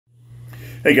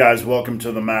Hey guys, welcome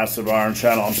to the Massive Iron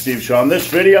Channel. I'm Steve Shaw. In this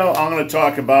video, I'm going to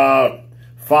talk about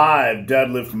 5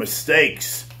 deadlift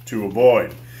mistakes to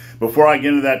avoid. Before I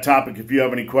get into that topic, if you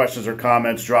have any questions or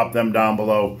comments, drop them down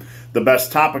below. The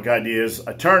best topic ideas,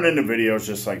 I turn into videos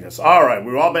just like this. All right,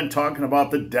 we've all been talking about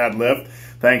the deadlift,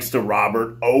 thanks to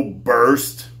Robert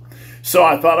Oberst. So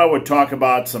I thought I would talk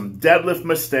about some deadlift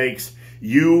mistakes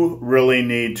you really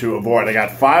need to avoid. I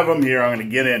got 5 of them here. I'm going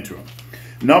to get into them.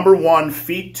 Number 1,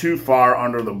 feet too far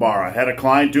under the bar. I had a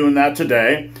client doing that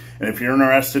today, and if you're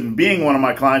interested in being one of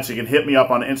my clients, you can hit me up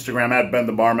on Instagram at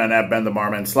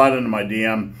BenTheBarman, slide into my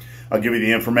DM. I'll give you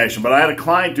the information. But I had a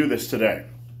client do this today.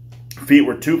 Feet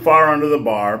were too far under the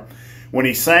bar. When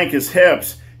he sank his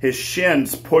hips, his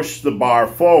shins pushed the bar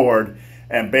forward,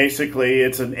 and basically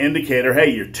it's an indicator,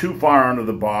 hey, you're too far under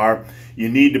the bar, you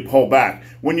need to pull back.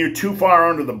 When you're too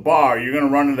far under the bar, you're going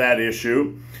to run into that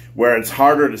issue where it's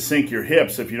harder to sink your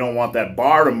hips if you don't want that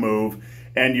bar to move,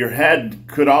 and your head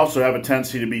could also have a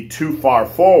tendency to be too far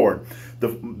forward. The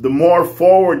more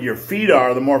forward your feet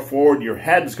are, the more forward your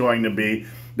head's going to be.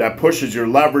 That pushes your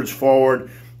leverage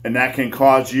forward, and that can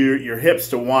cause your hips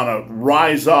to want to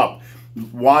rise up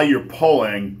while you're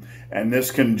pulling, and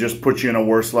this can just put you in a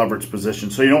worse leverage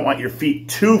position. So you don't want your feet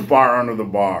too far under the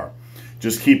bar.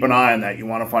 Just keep an eye on that. You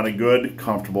want to find a good,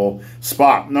 comfortable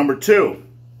spot. Number 2,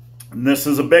 and this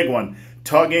is a big one,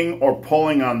 tugging or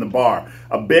pulling on the bar.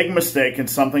 A big mistake and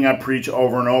something I preach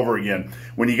over and over again.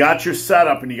 When you got your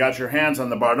setup and you got your hands on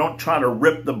the bar, don't try to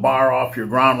rip the bar off the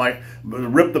ground like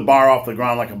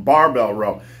a barbell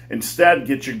row. Instead,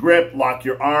 get your grip, lock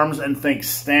your arms, and think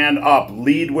stand up.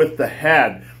 Lead with the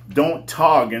head. Don't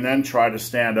tug and then try to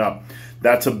stand up.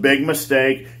 That's a big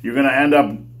mistake. You're going to end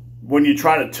up, when you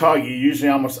try to tug, you usually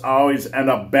almost always end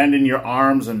up bending your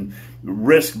arms and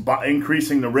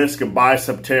increasing the risk of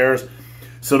bicep tears.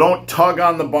 So don't tug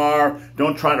on the bar.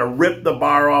 Don't try to rip the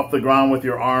bar off the ground with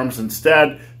your arms.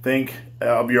 Instead, think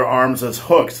of your arms as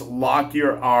hooks. Lock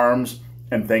your arms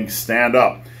and think stand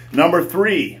up. Number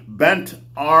 3, bent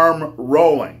arm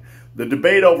rolling. The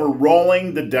debate over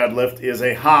rolling the deadlift is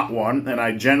a hot one, and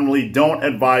I generally don't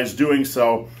advise doing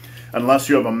so unless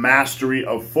you have a mastery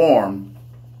of form.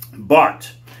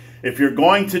 But if you're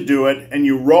going to do it and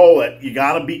you roll it, you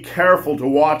got to be careful to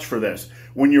watch for this.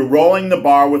 When you're rolling the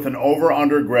bar with an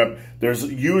over-under grip, there's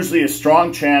usually a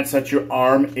strong chance that your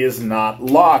arm is not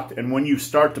locked. And when you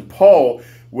start to pull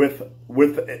with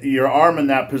your arm in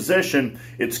that position,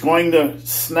 it's going to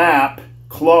snap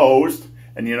closed.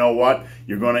 And you know what?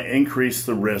 You're going to increase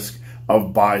the risk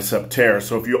of bicep tear.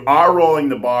 So if you are rolling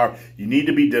the bar, you need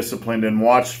to be disciplined and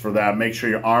watch for that. Make sure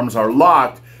your arms are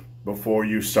locked before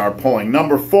you start pulling.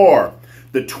 Number 4,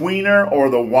 the tweener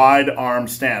or the wide arm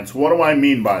stance. What do I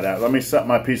mean by that? Let me set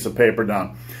my piece of paper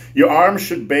down. Your arms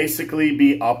should basically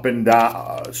be up and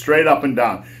down, straight up and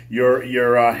down.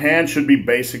 Your hand should be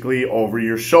basically over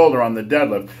your shoulder on the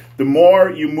deadlift. The more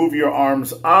you move your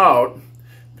arms out,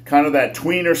 kind of that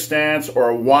tweener stance or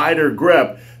a wider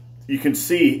grip, you can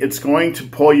see it's going to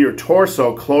pull your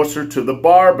torso closer to the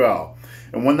barbell.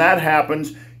 And when that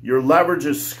happens, your leverage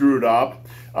is screwed up.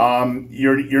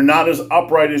 You're not as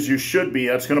upright as you should be.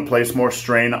 That's going to place more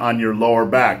strain on your lower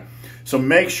back. So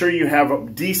make sure you have a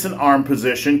decent arm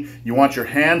position. You want your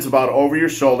hands about over your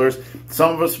shoulders.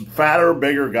 Some of us fatter or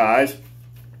bigger guys,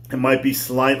 it might be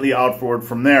slightly outward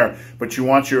from there, but you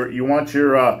don't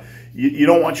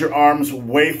want your arms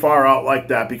way far out like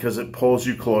that because it pulls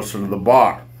you closer to the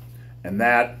bar, and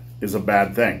that is a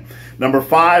bad thing. Number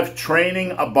 5,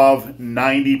 training above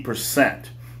 90%.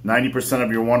 90%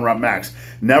 of your 1 rep max.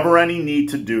 Never any need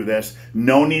to do this.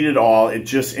 No need at all. It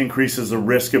just increases the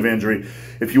risk of injury.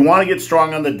 If you want to get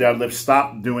strong on the deadlift,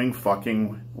 stop doing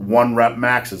fucking 1 rep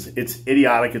maxes. It's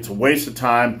idiotic. It's a waste of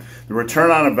time. The return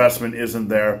on investment isn't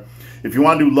there. If you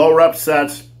want to do low rep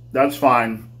sets, that's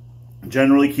fine.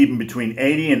 Generally keep them between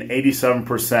 80 and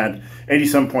 87%,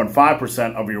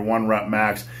 87.5% of your 1 rep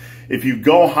max. If you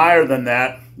go higher than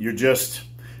that,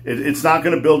 it's not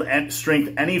going to build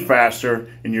strength any faster,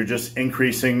 and you're just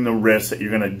increasing the risk that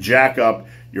you're going to jack up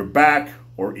your back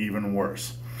or even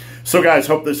worse. So guys,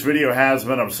 hope this video has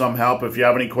been of some help. If you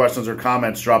have any questions or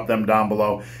comments, drop them down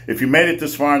below. If you made it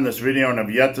this far in this video and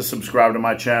have yet to subscribe to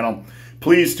my channel,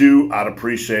 please do. I'd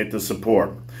appreciate the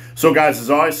support. So guys, as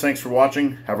always, thanks for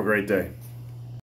watching. Have a great day.